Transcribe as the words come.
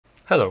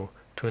Hello!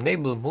 To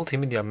enable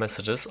multimedia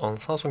messages on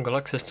Samsung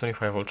Galaxy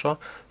S25 Ultra,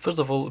 first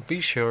of all, be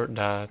sure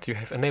that you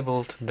have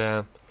enabled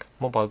the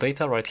mobile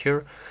data right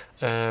here.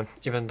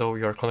 Even though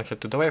you are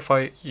connected to the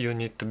Wi-Fi, you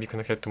need to be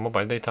connected to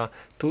mobile data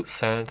to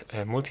send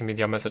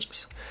multimedia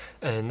messages.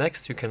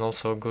 Next, you can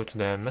also go to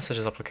the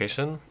messages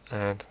application,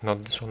 and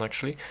not this one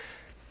actually,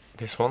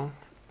 this one.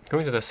 Go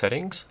into the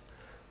settings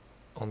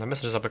on the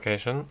messages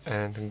application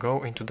and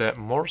go into the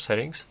more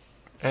settings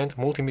and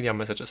multimedia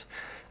messages,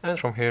 and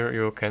from here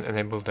you can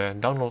enable the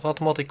download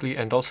automatically,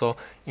 and also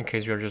in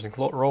case you are using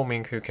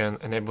roaming you can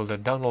enable the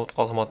download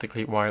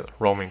automatically while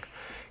roaming.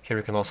 Here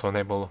you can also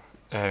enable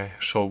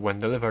show when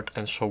delivered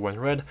and show when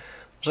read,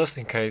 just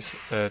in case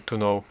to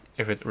know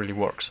if it really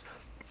works.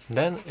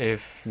 Then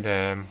if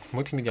the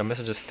multimedia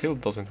messages still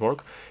doesn't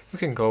work, you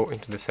can go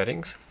into the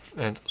settings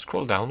and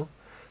scroll down,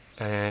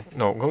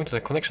 go into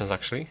the connections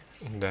actually,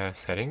 in the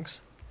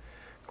settings,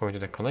 go into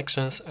the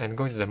connections and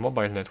go into the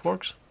mobile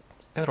networks,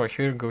 and right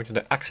here go to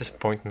the access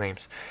point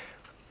names,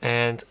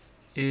 and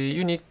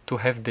you need to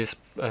have this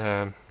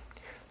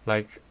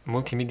like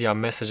multimedia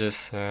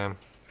messages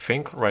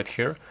thing right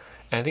here,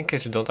 and in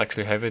case you don't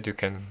actually have it, you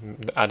can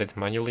add it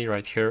manually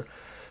right here.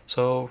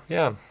 So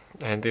yeah,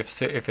 and if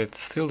it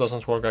still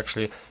doesn't work,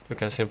 actually you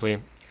can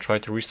simply try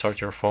to restart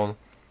your phone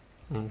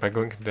by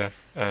going to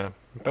the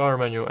power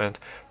menu and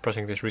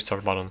pressing this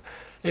restart button.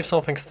 If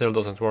something still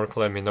doesn't work,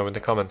 let me know in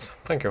the comments.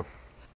 Thank you.